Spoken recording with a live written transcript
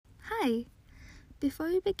Hi! Before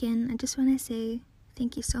we begin, I just want to say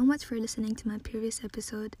thank you so much for listening to my previous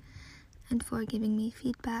episode and for giving me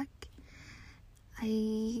feedback.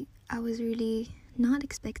 I was really not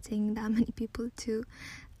expecting that many people to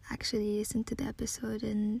actually listen to the episode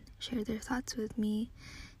and share their thoughts with me,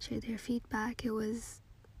 share their feedback. It was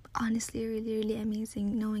honestly really, really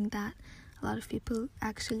amazing knowing that a lot of people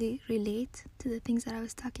actually relate to the things that I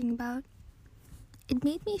was talking about. It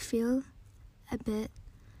made me feel a bit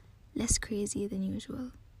less crazy than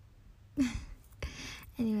usual.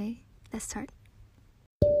 Anyway, let's start.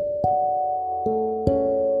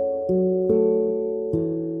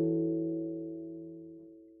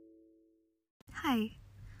 Hi,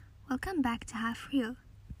 welcome back to Half Real,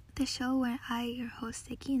 the show where I, your host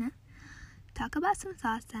Akina, talk about some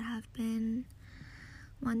thoughts that have been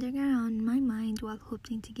wandering around my mind while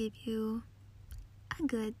hoping to give you a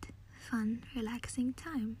good, fun, relaxing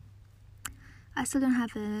time. I still don't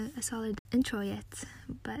have a solid intro yet,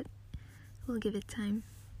 but we'll give it time.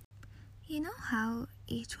 You know how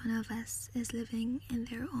each one of us is living in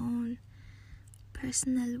their own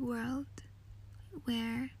personal world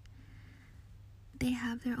where they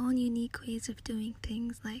have their own unique ways of doing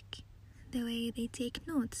things, like the way they take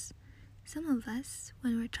notes. Some of us,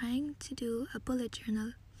 when we're trying to do a bullet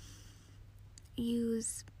journal,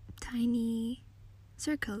 use tiny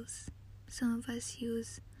circles. Some of us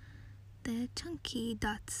use the chunky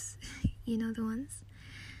dots, you know the ones.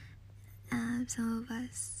 Some of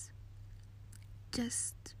us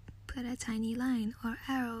just put a tiny line or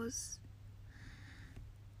arrows.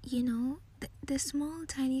 You know, the small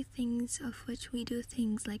tiny things of which we do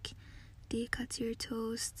things like, do you cut your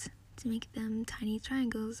toast to make them tiny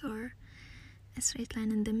triangles or a straight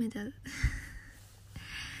line in the middle?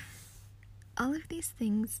 All of these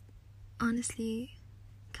things honestly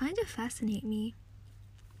kind of fascinate me.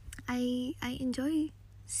 I enjoy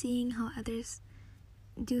seeing how others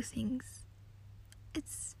do things.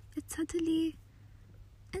 It's totally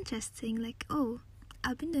interesting, like, oh,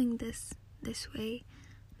 I've been doing this way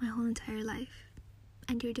my whole entire life,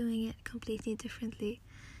 and you're doing it completely differently.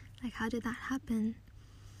 Like, how did that happen?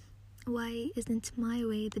 Why isn't my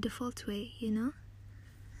way the default way, you know?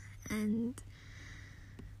 And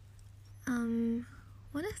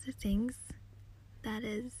one of the things that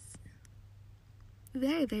is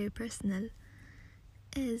very, very personal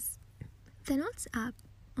is the Notes app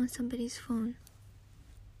on somebody's phone.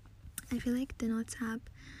 I feel like the Notes app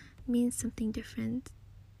means something different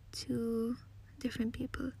to different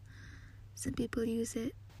people. Some people use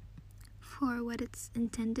it for what it's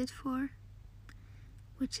intended for,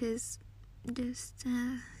 which is just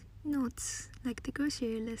notes, like the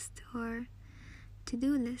grocery list or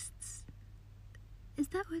to-do lists. Is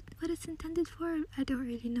that what it's intended for? I don't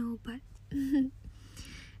really know, but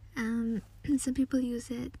some people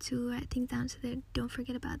use it to write things down so they don't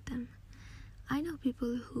forget about them. I know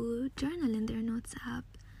people who journal in their Notes app,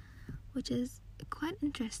 which is quite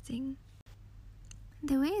interesting.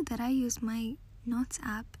 The way that I use my Notes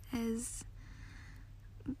app is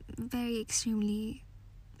very extremely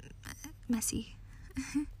messy.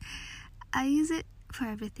 I use it for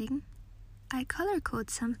everything. I color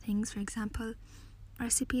code some things. For example,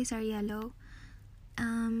 recipes are yellow.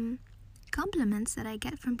 Compliments that I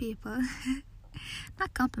get from people,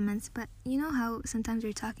 not compliments, but you know how sometimes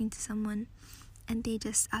you're talking to someone and they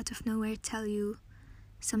just out of nowhere tell you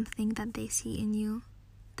something that they see in you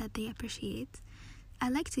that they appreciate. I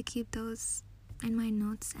like to keep those in my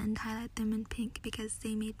notes and highlight them in pink because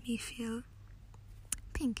they made me feel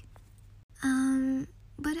pink.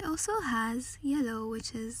 But it also has yellow,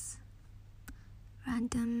 which is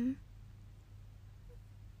random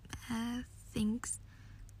things,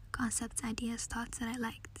 concepts, ideas, thoughts that I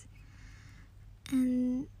liked.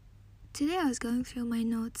 And today I was going through my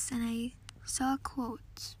notes and I saw a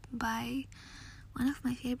quote by one of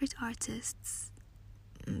my favorite artists.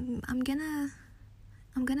 I'm gonna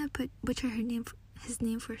butcher his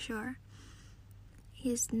name for sure.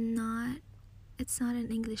 It's not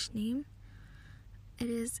an English name. It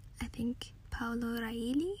is, I think, Paolo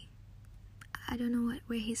Raili. I don't know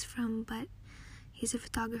where he's from, but he's a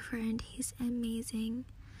photographer and he's amazing.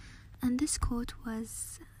 And this quote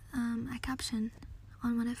was a caption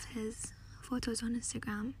on one of his photos on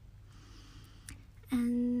Instagram.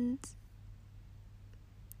 And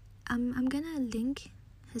I'm gonna link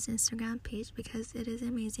his Instagram page because it is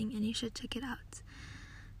amazing and you should check it out.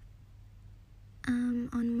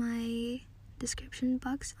 On my description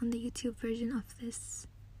box on the YouTube version of this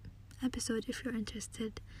episode, if you're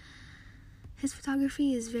interested. His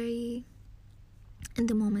photography is very in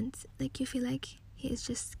the moment. Like, you feel like He is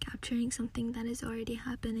just capturing something that is already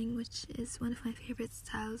happening, which is one of my favorite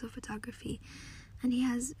styles of photography, and he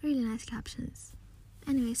has really nice captions.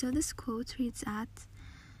 Anyway, so this quote reads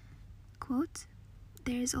quote,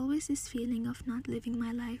 "There is always this feeling of not living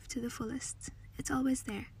my life to the fullest. It's always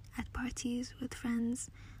there, at parties, with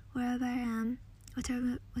friends, wherever I am,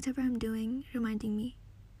 whatever I'm doing, reminding me,"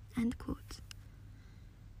 end quote.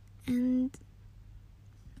 And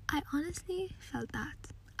I honestly felt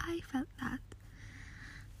that.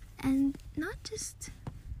 And not just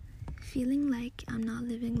feeling like I'm not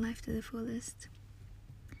living life to the fullest.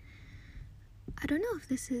 I don't know if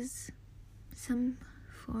this is some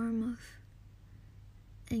form of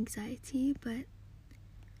anxiety, but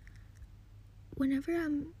wherever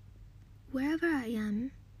I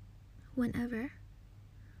am, whenever,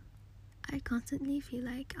 I constantly feel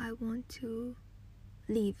like I want to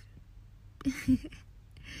leave.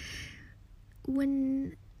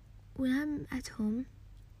 When I'm at home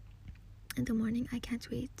in the morning, I can't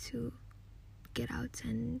wait to get out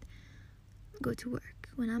and go to work.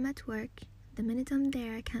 When I'm at work, the minute I'm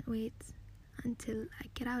there, I can't wait until I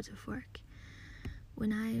get out of work.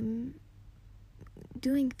 When I'm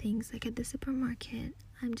doing things like at the supermarket,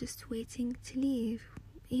 I'm just waiting to leave.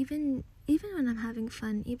 Even when I'm having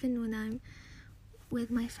fun, even when I'm with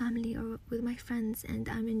my family or with my friends and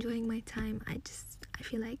I'm enjoying my time, I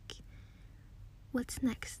feel like, what's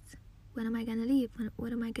next? When am I gonna leave?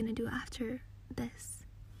 What am I gonna do after this?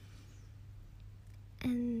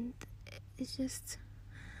 And it's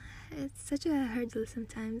such a hurdle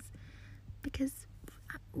sometimes, because,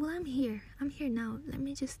 well, I'm here now. Let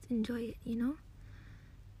me just enjoy it, you know?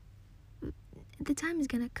 The time is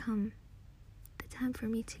gonna come. The time for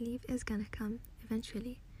me to leave is gonna come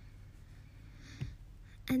eventually.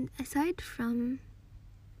 And aside from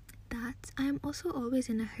that, I am also always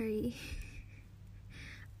in a hurry.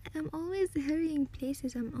 I'm always hurrying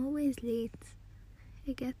places. I'm always late.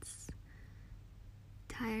 It gets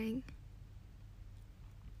tiring.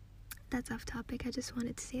 That's off topic. I just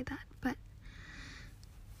wanted to say that. But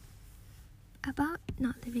about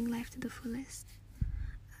not living life to the fullest,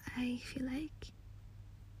 I feel like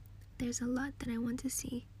there's a lot that I want to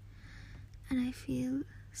see. And I feel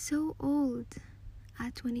so old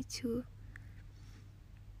at 22.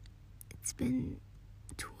 It's been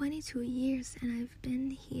 22 years and I've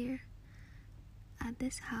been here at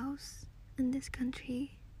this house in this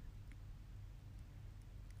country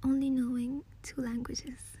only knowing 2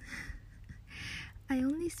 languages. I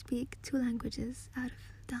only speak 2 languages out of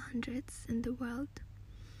the hundreds in the world.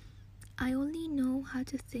 I only know how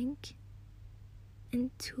to think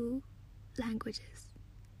in 2 languages,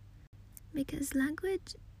 because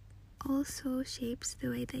language also shapes the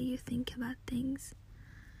way that you think about things.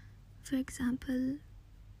 For example,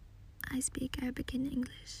 I speak Arabic and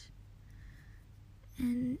English.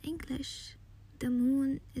 In English, the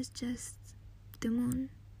moon is just the moon.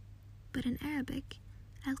 But in Arabic,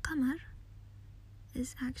 al-qamar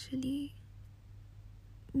is actually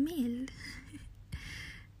male.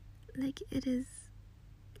 Like,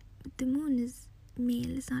 the moon is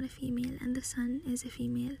male, it's not a female, and the sun is a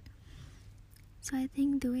female. So I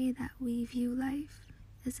think the way that we view life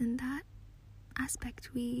is in that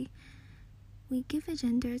aspect. We give a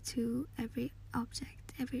gender to every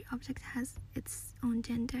object. Every object has its own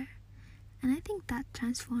gender. And I think that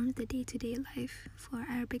transforms the day-to-day life for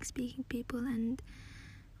Arabic-speaking people and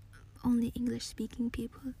only English-speaking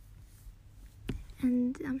people.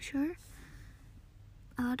 And I'm sure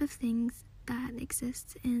a lot of things that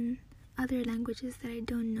exist in other languages that I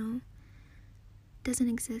don't know doesn't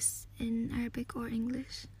exist in Arabic or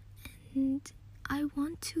English. And I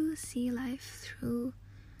want to see life through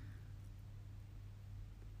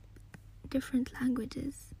different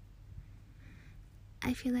languages.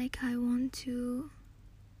 I feel like I want to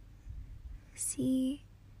see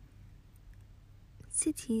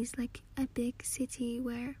cities, like a big city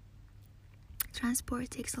where transport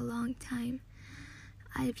takes a long time.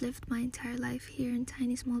 I've lived my entire life here in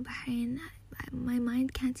tiny small Bahrain. My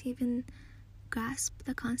mind can't even grasp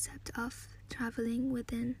the concept of traveling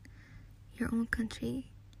within your own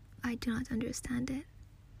country. I do not understand it.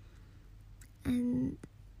 And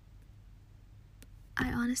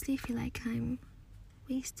I honestly feel like I'm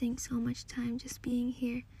wasting so much time just being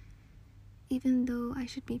here, even though I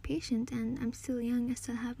should be patient and I'm still young. I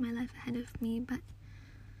still have my life ahead of me. But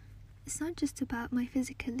it's not just about my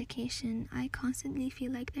physical location. I constantly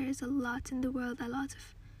feel like there is a lot in the world, a lot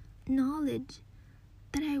of knowledge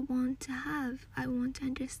that I want to have. I want to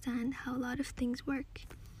understand how a lot of things work.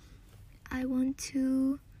 I want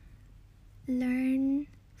to learn,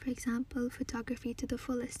 for example, photography to the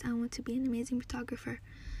fullest. I want to be an amazing photographer.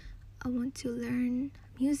 I want to learn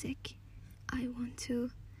music. I want to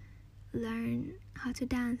learn how to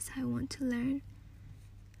dance. I want to learn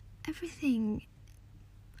everything.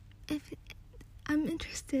 If I'm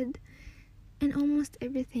interested in almost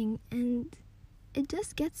everything, and it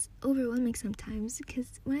just gets overwhelming sometimes,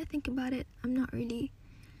 because when I think about it, I'm not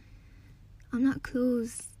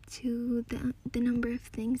close to the number of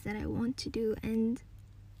things that I want to do. And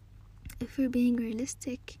if we're being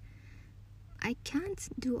realistic, I can't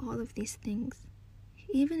do all of these things,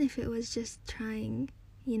 even if it was just trying,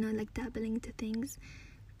 like dabbling into things,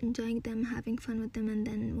 enjoying them, having fun with them, and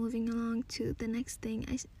then moving along to the next thing.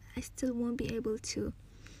 I still won't be able to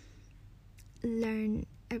learn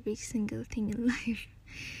every single thing in life,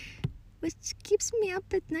 which keeps me up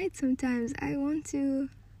at night sometimes. I want to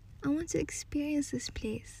experience this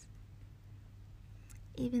place,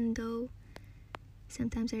 even though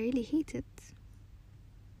sometimes I really hate it.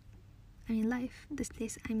 This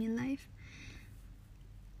place, life.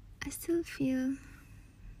 I still feel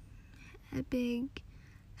a big,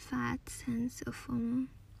 fat sense of FOMO.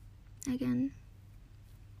 Again,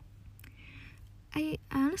 I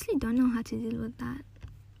honestly don't know how to deal with that.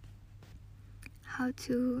 How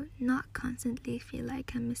to not constantly feel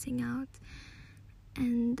like I'm missing out,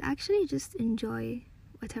 and actually just enjoy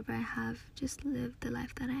whatever I have. Just live the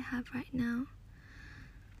life that I have right now.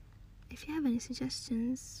 If you have any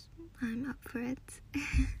suggestions, I'm up for it.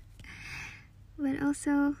 But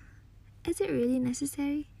also, is it really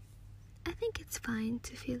necessary? I think it's fine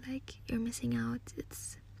to feel like you're missing out.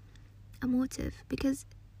 It's a motive, because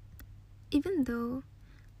even though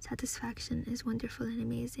satisfaction is wonderful and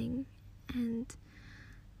amazing, and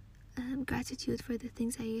gratitude for the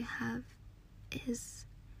things that you have is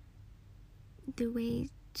the way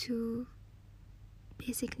to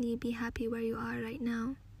basically be happy where you are right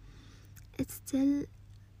now, it's still,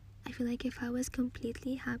 I feel like if I was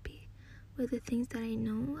completely happy with the things that I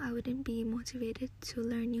know, I wouldn't be motivated to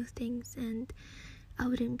learn new things, and I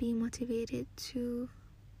wouldn't be motivated to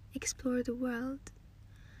explore the world.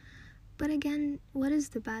 But again, what is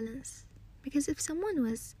the balance? Because if someone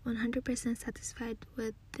was 100% satisfied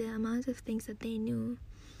with the amount of things that they knew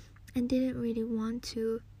and didn't really want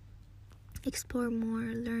to explore more,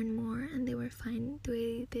 learn more, and they were fine the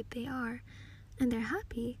way that they are, and they're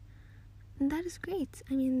happy, then that is great.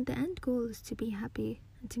 The end goal is to be happy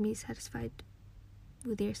and to be satisfied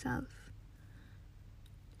with yourself.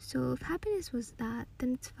 So if happiness was that,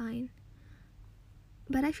 then it's fine.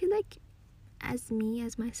 But I feel like as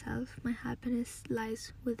myself, my happiness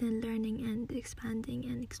lies within learning and expanding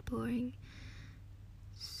and exploring.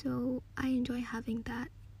 So I enjoy having that.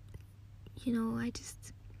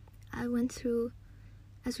 I went through,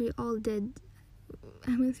 as we all did,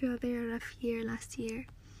 I went through a very rough year last year.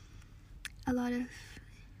 A lot of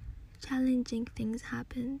challenging things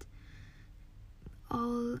happened,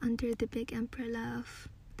 all under the big umbrella of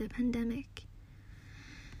the pandemic.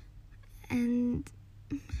 And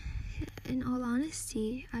in all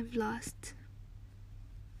honesty, I've lost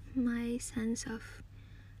my sense of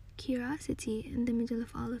curiosity in the middle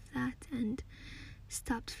of all of that, and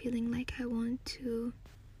stopped feeling like I want to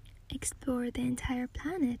explore the entire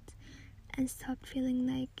planet, and stopped feeling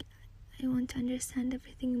like I want to understand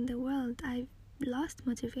everything in the world. I've lost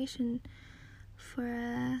motivation for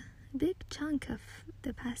a big chunk of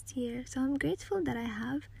the past year. So I'm grateful that I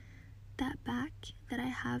have that back, that I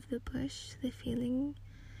have the push, the feeling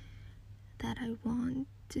that I want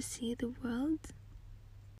to see the world.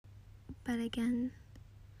 But again,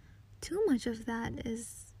 too much of that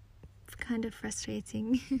is kind of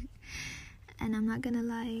frustrating. And I'm not gonna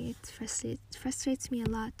lie, it frustrates me a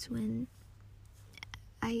lot when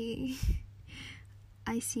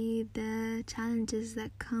I see the challenges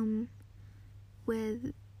that come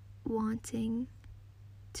with wanting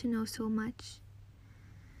to know so much.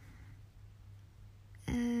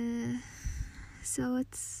 So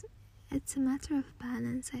it's a matter of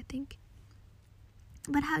balance, I think.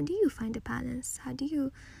 But how do you find a balance? How do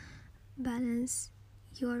you balance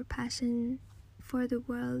your passion for the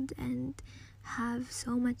world and have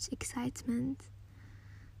so much excitement,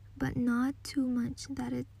 but not too much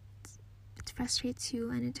that it frustrates you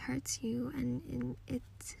and it hurts you and it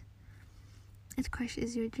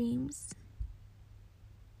crushes your dreams,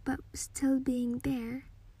 but still being there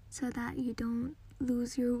so that you don't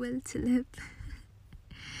lose your will to live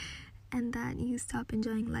and that you stop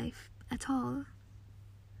enjoying life at all?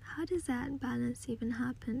 How does that balance even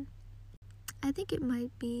happen? I think it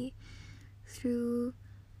might be through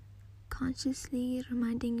consciously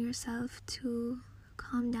reminding yourself to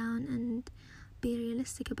calm down and be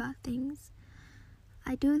realistic about things.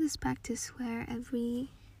 I do this practice where every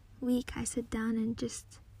week I sit down and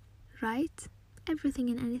just write everything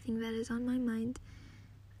and anything that is on my mind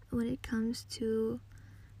when it comes to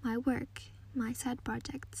my work, my side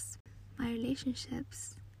projects, my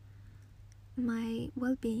relationships, my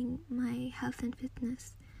well-being, my health and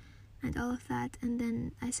fitness, and all of that. And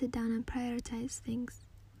then I sit down and prioritize things.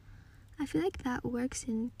 I feel like that works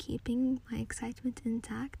in keeping my excitement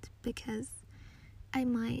intact, because I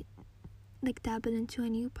might dabble into a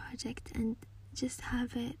new project and just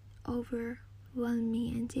have it overwhelm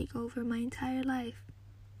me and take over my entire life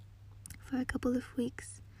for a couple of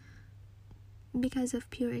weeks because of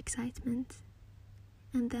pure excitement.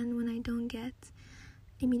 And then when I don't get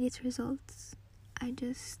immediate results, I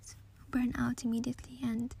just burn out immediately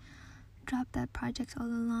and drop that project all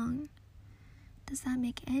along. Does that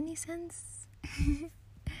make any sense?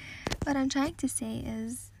 What I'm trying to say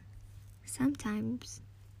is, sometimes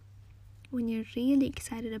when you're really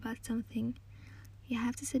excited about something, you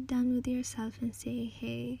have to sit down with yourself and say,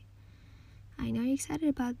 hey, I know you're excited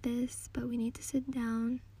about this, but we need to sit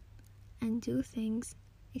down and do things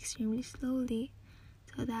extremely slowly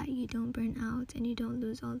so that you don't burn out and you don't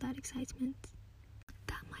lose all that excitement.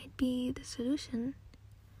 That might be the solution.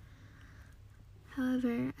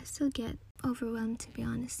 However, I still get overwhelmed, to be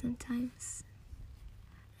honest, sometimes.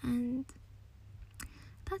 And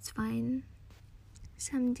that's fine.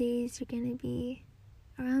 Some days you're gonna be,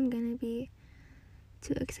 or I'm gonna be,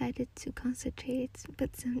 too excited to concentrate,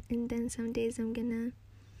 and then some days I'm gonna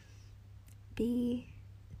be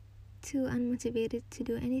too unmotivated to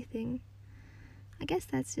do anything. I guess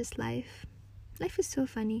that's just life. Life is so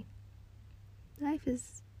funny. Life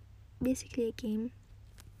is basically a game.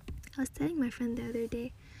 I was telling my friend the other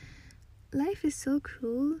day, life is so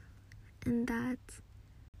cruel in that,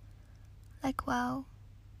 wow,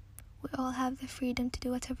 we all have the freedom to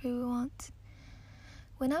do whatever we want.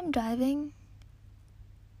 When I'm driving,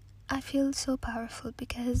 I feel so powerful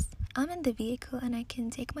because I'm in the vehicle and I can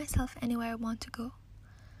take myself anywhere I want to go.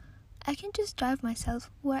 I can just drive myself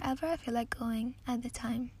wherever I feel like going at the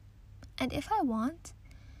time. And if I want,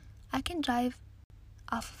 I can drive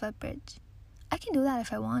off of a bridge. I can do that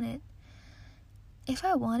if I want it. If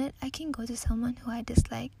I want it, I can go to someone who I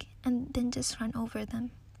dislike and then just run over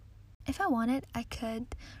them. If I want it, I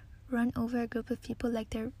could run over a group of people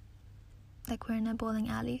like we're in a bowling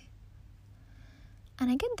alley. And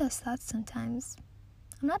I get those thoughts sometimes.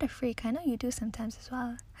 I'm not a freak. I know you do sometimes as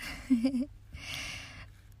well.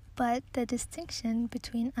 But the distinction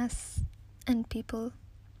between us and people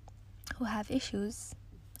who have issues,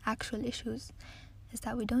 actual issues, is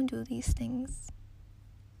that we don't do these things.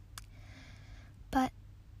 But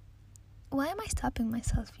why am I stopping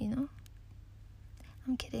myself,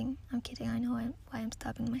 I'm kidding. I know why I'm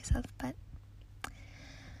stopping myself, but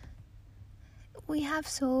we have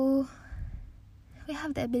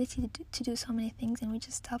the ability to do so many things, and we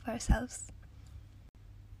just stop ourselves.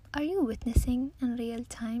 Are you witnessing in real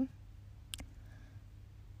time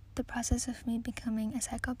the process of me becoming a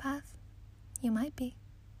psychopath? You might be.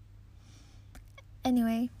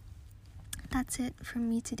 Anyway, that's it from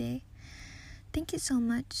me today. Thank you so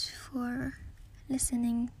much for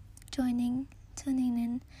listening, joining, tuning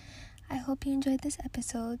in. I hope you enjoyed this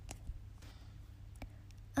episode.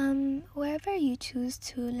 Wherever you choose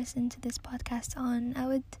to listen to this podcast on, I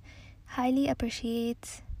would highly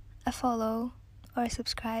appreciate a follow or a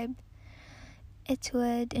subscribe. It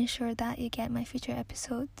would ensure that you get my future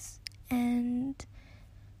episodes, and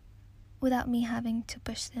without me having to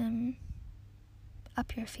push them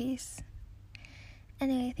up your face.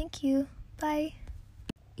 Anyway, thank you. Bye.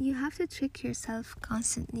 You have to trick yourself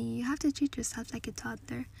constantly. You have to treat yourself like a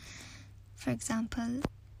toddler. For example,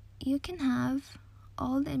 you can have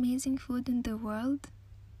all the amazing food in the world.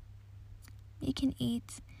 You can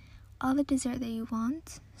eat all the dessert that you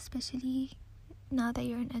want, especially now that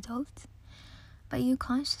you're an adult, but you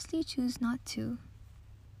consciously choose not to,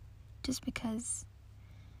 just because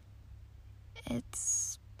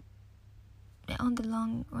it's, on the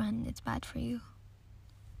long run, it's bad for you.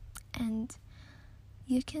 And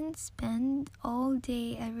you can spend all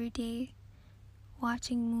day, every day,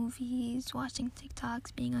 watching movies, watching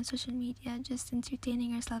TikToks, being on social media, just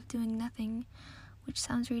entertaining yourself doing nothing, which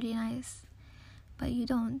sounds really nice, but you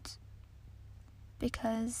don't,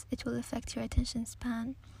 because it will affect your attention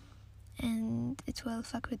span and it will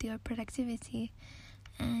fuck with your productivity,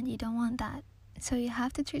 and you don't want that. So you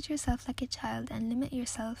have to treat yourself like a child and limit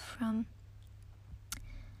yourself from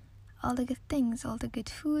all the good things, all the good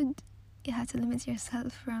food. You have to limit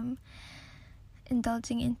yourself from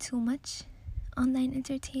indulging in too much online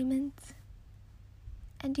entertainment,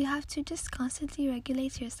 and you have to just constantly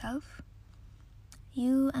regulate yourself,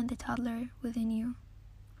 you and the toddler within you.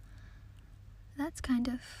 That's kind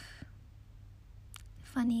of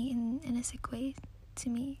funny in a sick way to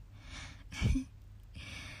me.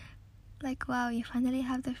 Like, wow, you finally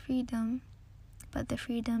have the freedom, but the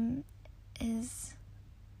freedom is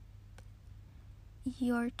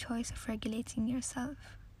your choice of regulating yourself.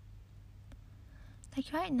 Like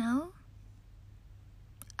right now,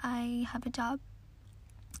 I have a job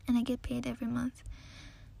and I get paid every month,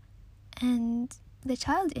 and the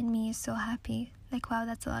child in me is so happy. Like, wow,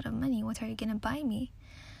 that's a lot of money. What are you gonna buy me?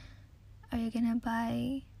 Are you gonna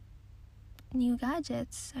buy new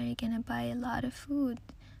gadgets? Are you gonna buy a lot of food,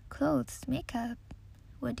 clothes, makeup?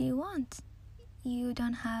 What do you want? You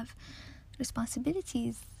don't have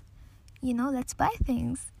responsibilities. Let's buy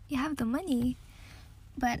things. You have the money.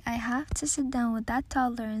 But I have to sit down with that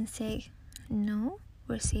toddler and say, no,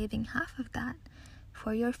 we're saving half of that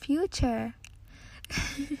for your future.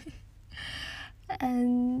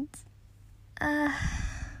 And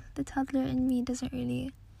the toddler in me doesn't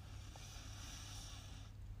really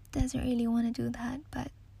want to do that,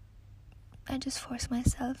 but I just force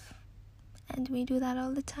myself, and we do that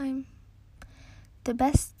all the time. The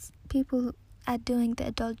best people at doing the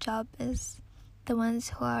adult job is the ones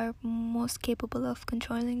who are most capable of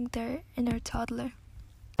controlling their inner toddler.